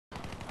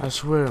I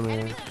swear,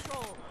 man.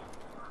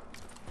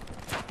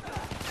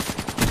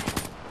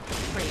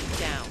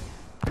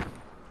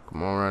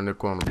 Come on around that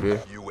corner,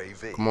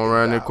 bitch. Come on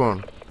around that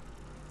corner.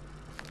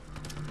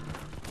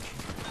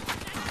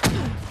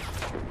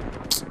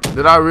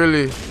 Did I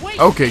really?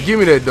 Okay, give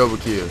me that double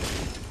kill.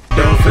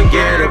 Don't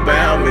forget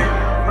about me.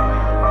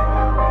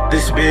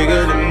 This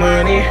bigger than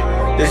money,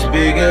 this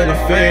bigger than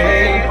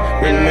fame.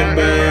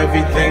 Remember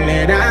everything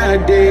that I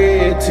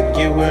did to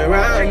get where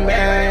I'm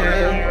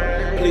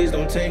at. Please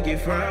don't take it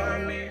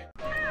from me.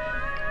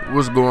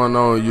 What's going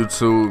on,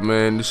 YouTube,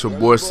 man? This your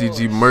boy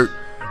CG Merc,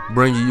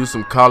 bringing you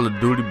some Call of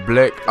Duty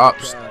Black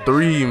Ops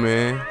 3,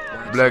 man.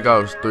 Black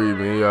Ops 3,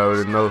 man, you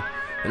already know.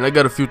 And I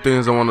got a few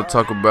things I want to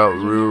talk about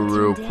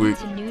real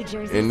quick.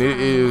 And it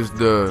is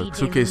the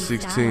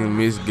 2K16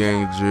 Miss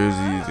Gang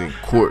jerseys and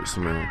courts,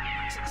 man.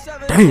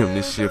 Damn,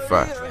 this shit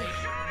fire.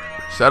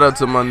 Shout out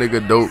to my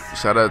nigga Dope.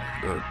 Shout out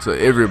to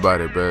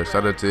everybody, bro.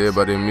 Shout out to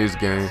everybody in Miss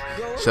Gang.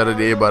 Shout out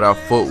to everybody I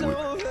fuck with.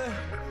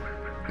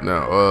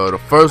 Now, the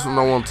first one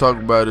I want to talk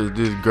about is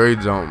this gray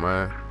jump,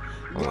 man.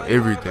 On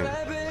everything.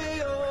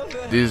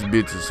 This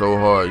bitch is so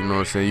hard, you know what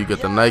I'm saying? You got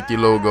the Nike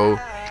logo,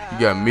 you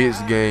got Miss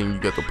Gang, you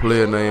got the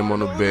player name on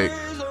the back,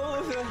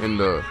 and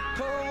the,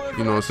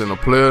 you know what I'm saying, the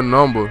player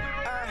number.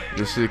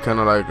 This shit kind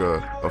of like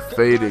a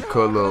faded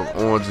color of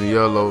orange and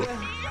yellow.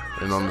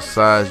 And on the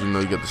sides, you know,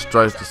 you got the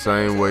stripes the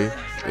same way.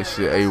 This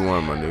shit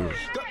A1, my nigga.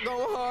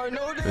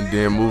 And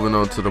then moving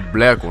on to the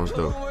black ones,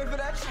 though.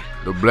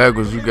 The black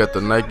ones, you got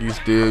the Nike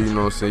still, you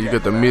know what I'm saying? You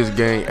got the Miss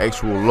Gang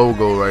actual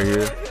logo right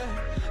here.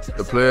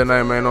 The player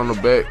name ain't on the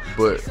back,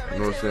 but, you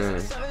know what I'm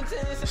saying?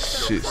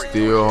 Shit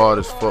still hard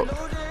as fuck.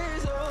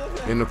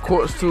 In the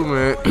courts, too,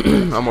 man,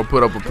 I'm gonna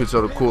put up a picture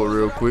of the court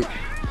real quick.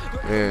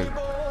 And,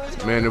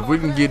 man, if we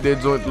can get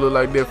that joint to look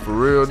like that for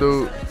real,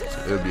 dude,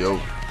 it'll be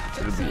over.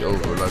 It'll be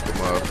over like a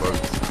motherfucker.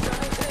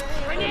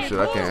 Oh shit,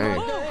 I can't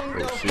aim.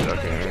 Oh shit, I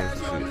can't aim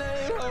for shit.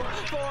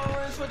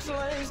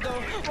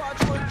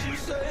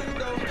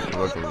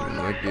 Fucking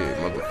naked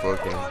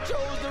motherfucking.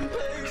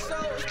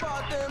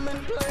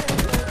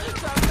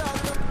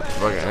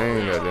 If I can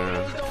aim that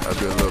damn, I'd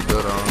be a little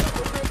better on.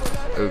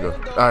 There we go.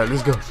 Alright,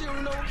 let's go.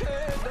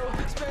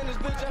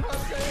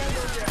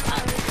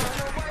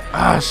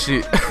 Ah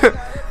shit.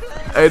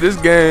 Hey, this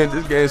game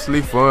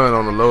sleep fun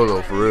on the low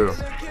though, for real.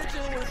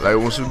 Like,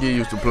 once you get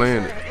used to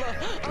playing it,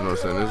 you know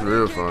what I'm saying, it's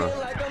real fun.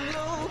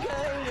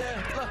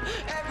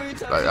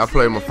 Like, I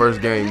played my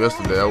first game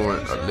yesterday, I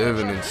went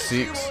 11-6.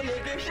 You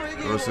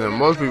know what I'm saying,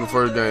 most people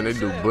first game, they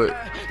do, but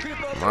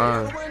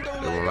mine,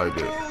 they won't like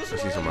that. I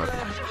see somebody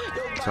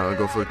trying to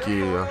go for a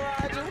kill, y'all.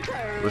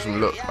 Wish me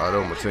luck. Oh, that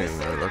was my team,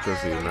 man. I couldn't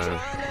see his name.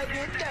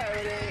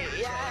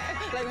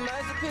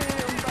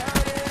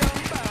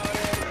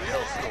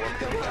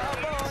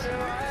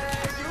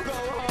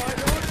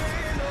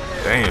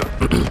 Damn.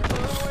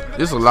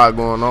 There's a lot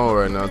going on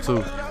right now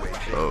too.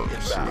 Oh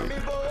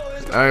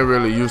shit. I ain't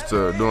really used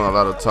to doing a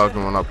lot of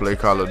talking when I play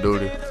Call of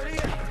Duty.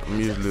 I'm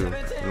usually, you know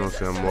what I'm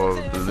saying, more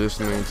of the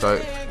listening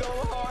type.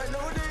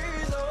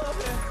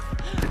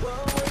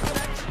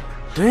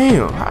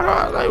 Damn, how do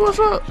I, like, what's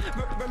up?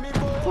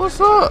 What's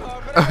up?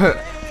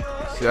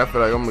 See, I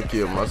feel like I'm gonna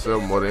kill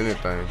myself more than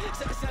anything.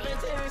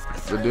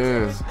 But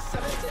then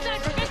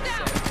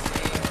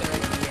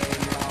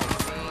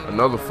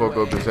another fuck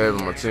up is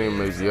having my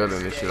teammates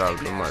yelling this shit out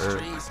in my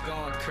ear.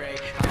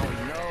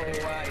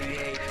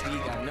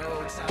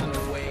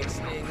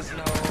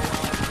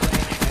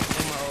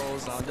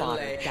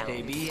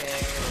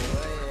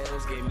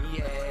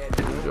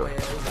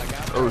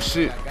 Oh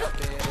shit.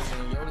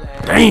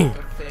 Damn.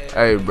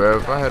 Hey bro,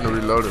 if I hadn't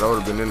reloaded, I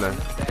would have been in there.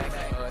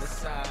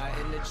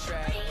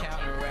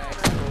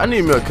 I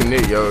need me a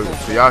connect, yo,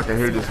 so y'all can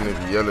hear this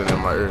nigga yelling in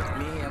my ear.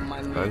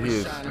 Like, he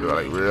is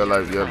like real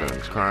life yelling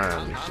and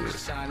crying and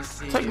shit.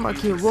 Take my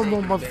kid one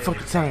more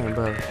motherfucking time,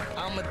 bro.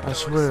 I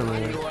swear,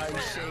 man.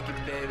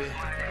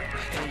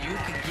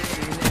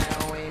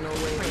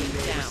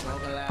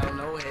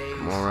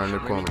 Come on around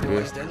that corner,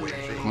 bitch.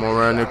 Come on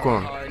around that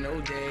corner.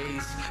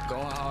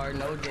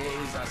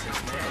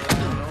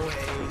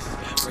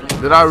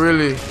 Did I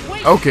really?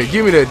 Okay,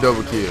 give me that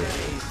double kill.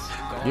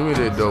 Give me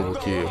that double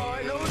kill.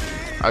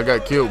 I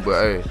got killed,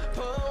 but hey,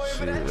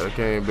 shit, I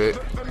came back.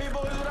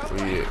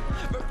 Where you at?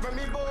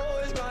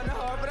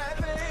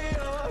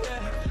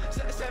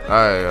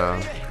 Alright, y'all.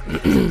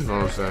 You know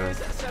what I'm saying?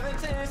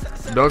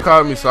 Don't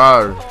call me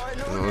sorry. You know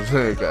what I'm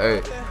saying?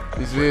 Hey,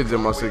 this is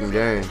just my second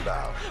game.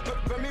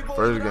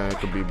 First game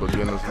could be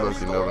beginner's luck,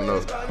 you never know.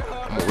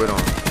 I'm gonna wait on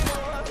him.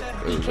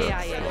 There we go.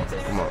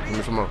 Come on, give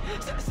me some more.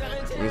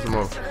 Give me some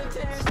more.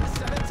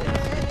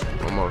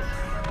 One more.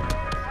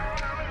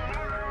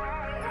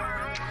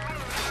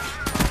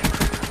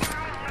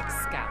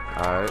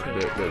 Alright,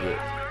 bet.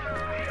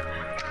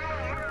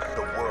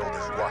 The world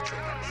is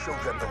watching. Show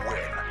them the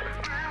win.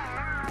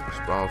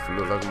 Spawn for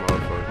look like a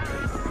motherfucker.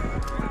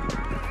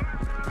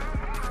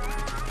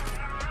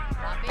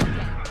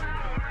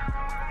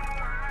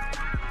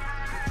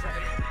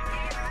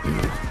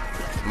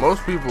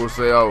 Most people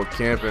say I was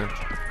camping,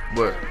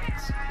 but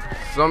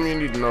something you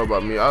need to know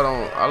about me. I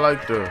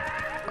like the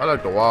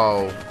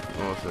wall. You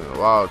know what I'm saying? The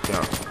wall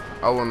camp.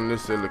 I wouldn't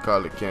necessarily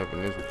call it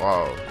camping. It's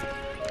wall.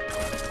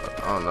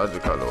 I don't know. I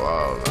just call it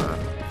wall, man.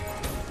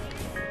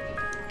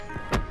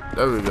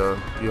 There we go.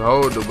 You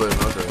hold the button.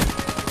 Okay.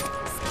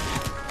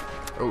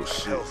 Oh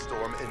shit.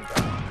 Hellstorm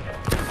inbound.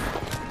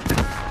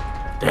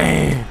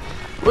 Damn.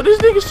 What this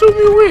nigga shoot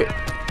me with?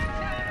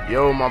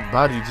 Yo, my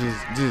body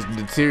just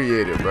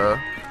deteriorated, bro.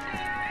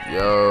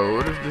 Yo,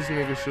 what is this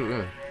nigga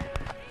shooting?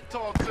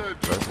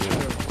 That's it.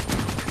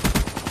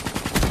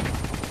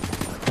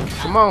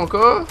 Come on,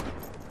 cuz.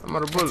 I'm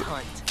out of bullet.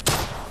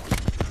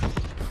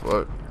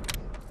 Fuck.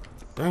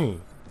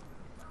 Dang.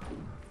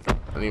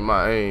 I need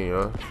my aim,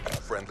 yo.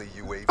 Friendly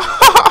UAV.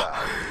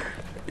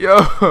 Yo.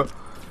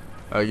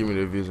 Alright, give me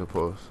the vision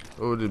post.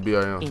 What would this be?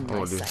 I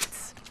want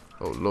this.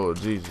 Oh, Lord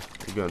Jesus.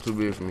 It's getting too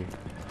big for me.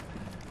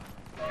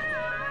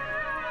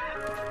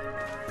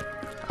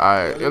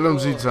 Alright,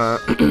 LMG time.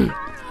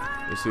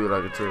 Let's see what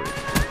I can tell.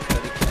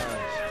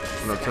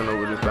 I'm gonna turn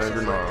over this thing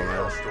to man.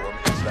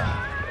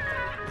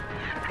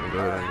 Go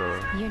ahead and go.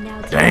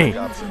 Dang!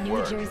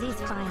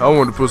 I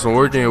want to put some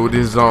work in with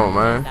this zone,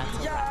 man.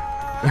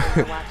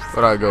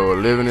 But I go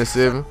 11 and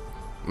 7.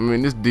 I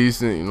mean, it's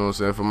decent, you know what I'm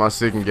saying? For my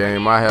second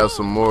game, I have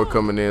some more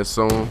coming in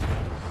soon.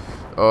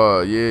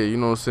 Yeah, you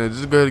know what I'm saying?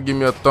 Just go ahead and give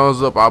me a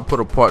thumbs up. I'll put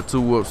a part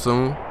 2 up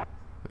soon.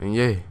 And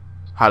yeah,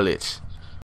 holla at you.